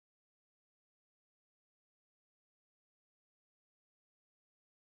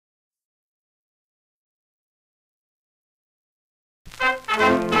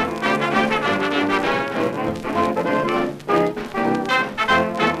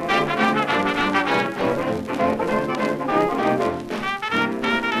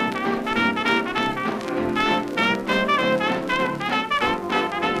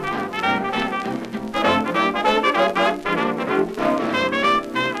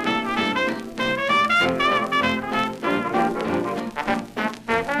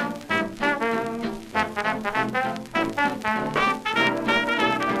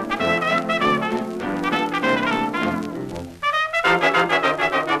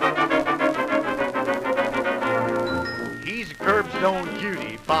Curbstone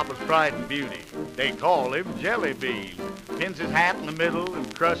Cutie, Papa's pride and beauty. They call him Jelly Bean. Pins his hat in the middle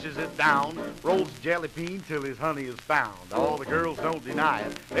and crushes it down. Rolls jelly bean till his honey is found. All the girls don't deny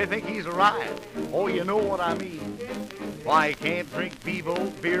it. They think he's a riot. Oh, you know what I mean. Why, he can't drink Bevo,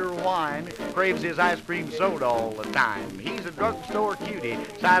 beer, or wine. Craves his ice cream soda all the time. He's a drugstore cutie,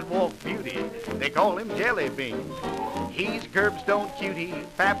 sidewalk beauty. They call him Jelly Bean. He's a Curbstone Cutie,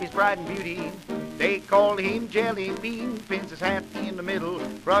 Pappy's pride and beauty. They call him Jelly Bean, pins his hat in the middle,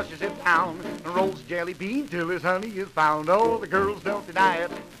 brushes it down, and rolls jelly bean till his honey is found. Oh, the girls don't deny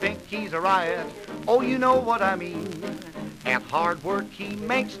it, think he's a riot. Oh, you know what I mean. At hard work he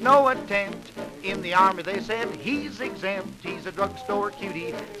makes no attempt. In the army they said he's exempt. He's a drugstore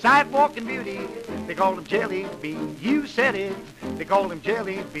cutie, sidewalking beauty. They call him Jelly Bean. You said it. They call him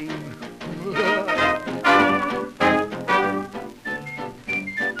Jelly Bean.